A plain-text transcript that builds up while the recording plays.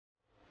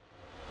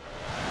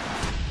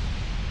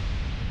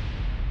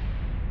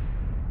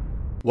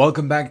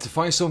Welcome back to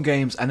Firestorm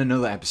Games and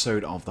another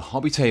episode of the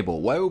Hobby Table,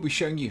 where we'll be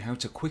showing you how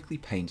to quickly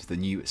paint the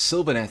new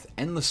Sylvaneth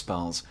Endless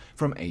Spells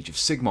from Age of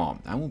Sigmar,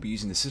 and we'll be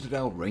using the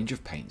Citadel range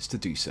of paints to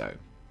do so.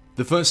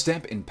 The first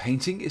step in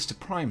painting is to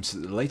prime so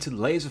that the later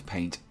layers of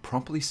paint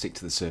properly stick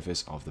to the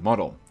surface of the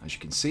model. As you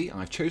can see,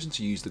 I've chosen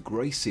to use the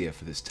Grey Seer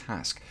for this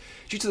task,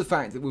 due to the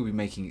fact that we'll be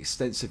making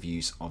extensive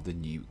use of the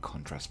new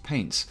contrast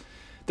paints.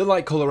 The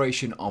light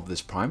coloration of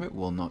this primer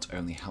will not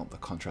only help the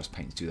contrast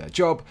paints do their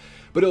job,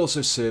 but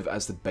also serve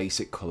as the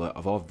basic colour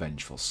of our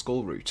vengeful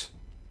skull root.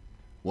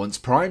 Once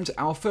primed,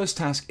 our first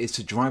task is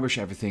to dry brush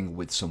everything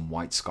with some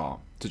white scar.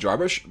 To dry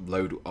brush,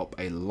 load up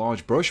a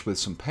large brush with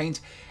some paint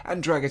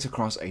and drag it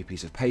across a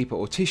piece of paper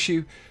or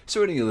tissue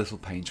so only a little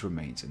paint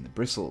remains in the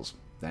bristles.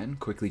 Then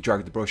quickly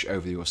drag the brush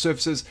over your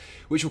surfaces,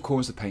 which will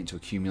cause the paint to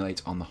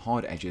accumulate on the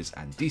hard edges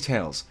and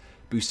details,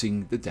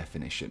 boosting the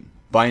definition.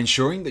 By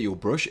ensuring that your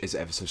brush is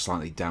ever so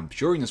slightly damp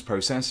during this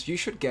process, you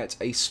should get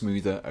a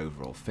smoother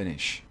overall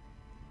finish.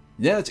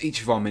 Now that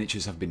each of our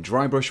miniatures have been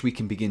dry brushed, we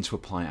can begin to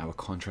apply our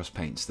contrast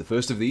paints. The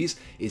first of these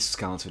is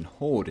Skeleton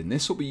Horde, and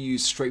this will be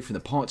used straight from the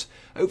pot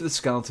over the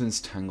skeletons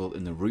tangled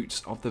in the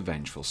roots of the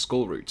vengeful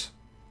skull root.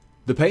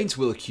 The paint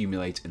will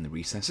accumulate in the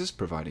recesses,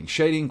 providing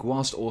shading,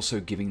 whilst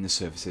also giving the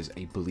surfaces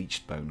a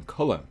bleached bone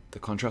colour. The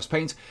contrast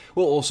paint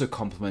will also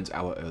complement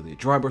our earlier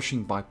dry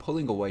brushing by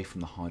pulling away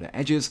from the harder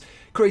edges,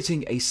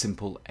 creating a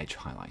simple edge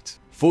highlight.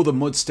 For the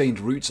mud-stained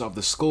roots of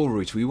the skull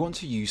root, we want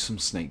to use some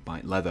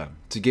Snakebite Leather.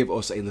 To give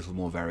us a little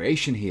more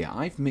variation here,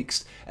 I've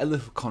mixed a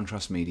little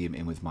contrast medium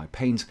in with my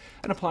paint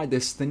and applied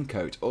this thin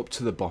coat up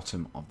to the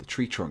bottom of the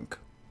tree trunk.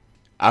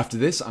 After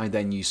this, I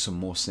then used some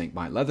more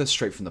Snakebite Leather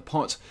straight from the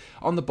pot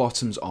on the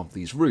bottoms of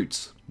these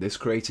roots. This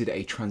created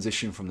a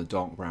transition from the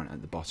dark brown at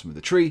the bottom of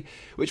the tree,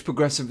 which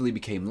progressively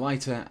became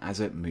lighter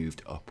as it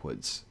moved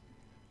upwards.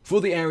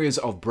 For the areas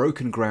of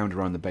broken ground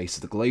around the base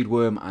of the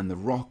Gladeworm and the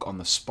rock on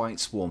the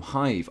Spite Swarm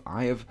hive,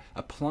 I have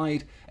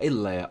applied a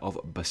layer of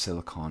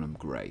Basilicanum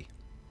Grey.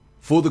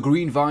 For the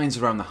green vines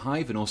around the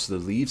hive and also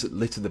the leaves that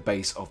litter the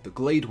base of the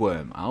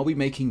Gladeworm, I'll be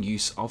making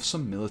use of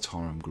some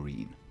Militarum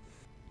Green.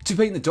 To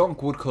paint the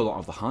dark wood colour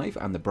of the hive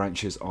and the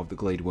branches of the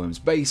Gladeworm's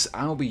base,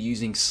 I'll be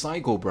using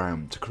Cygor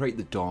Brown to create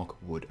the dark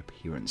wood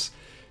appearance.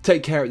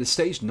 Take care at this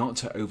stage not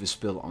to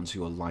overspill onto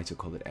your lighter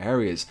coloured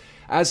areas,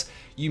 as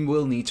you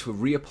will need to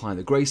reapply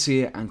the Grey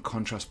Seer and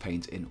contrast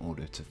paint in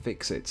order to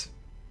fix it.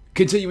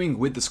 Continuing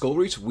with the skull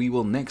root, we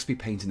will next be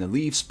painting the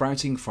leaves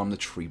sprouting from the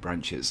tree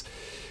branches.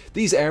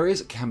 These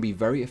areas can be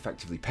very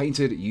effectively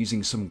painted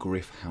using some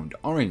Gryph Hound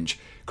Orange,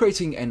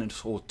 creating an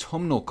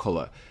autumnal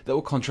colour that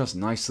will contrast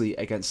nicely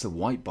against the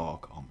white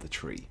bark of the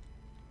tree.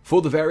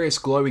 For the various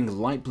glowing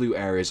light blue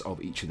areas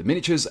of each of the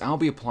miniatures, I'll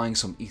be applying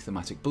some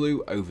Aethermatic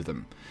Blue over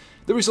them.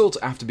 The result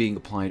after being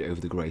applied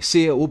over the Grey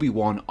Seer will be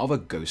one of a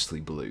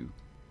ghostly blue.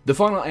 The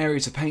final area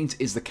to paint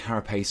is the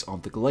carapace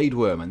of the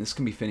Gladeworm, and this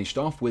can be finished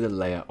off with a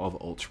layer of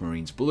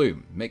Ultramarine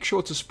Blue. Make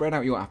sure to spread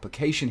out your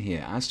application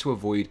here as to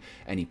avoid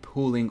any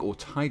pooling or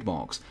tide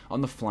marks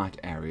on the flat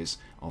areas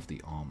of the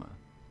armour.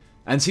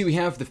 And here we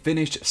have the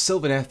finished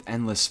Sylvaneth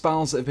Endless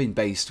Spells that have been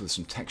based with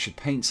some textured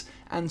paints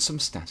and some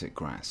static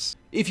grass.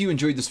 If you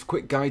enjoyed this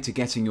quick guide to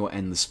getting your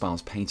Endless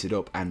Spells painted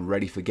up and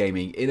ready for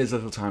gaming in as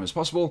little time as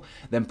possible,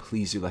 then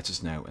please do let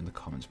us know in the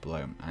comments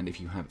below. And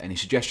if you have any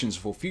suggestions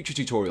for future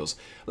tutorials,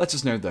 let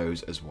us know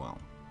those as well.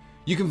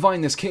 You can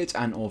find this kit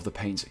and all of the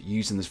paints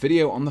used in this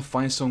video on the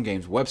Firestorm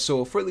Games web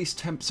store for at least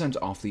 10%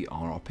 off the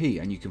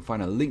RRP, and you can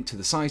find a link to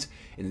the site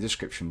in the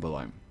description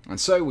below. And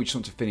so we just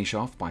want to finish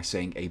off by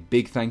saying a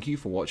big thank you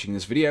for watching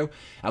this video,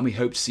 and we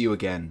hope to see you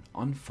again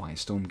on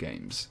Firestorm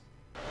Games.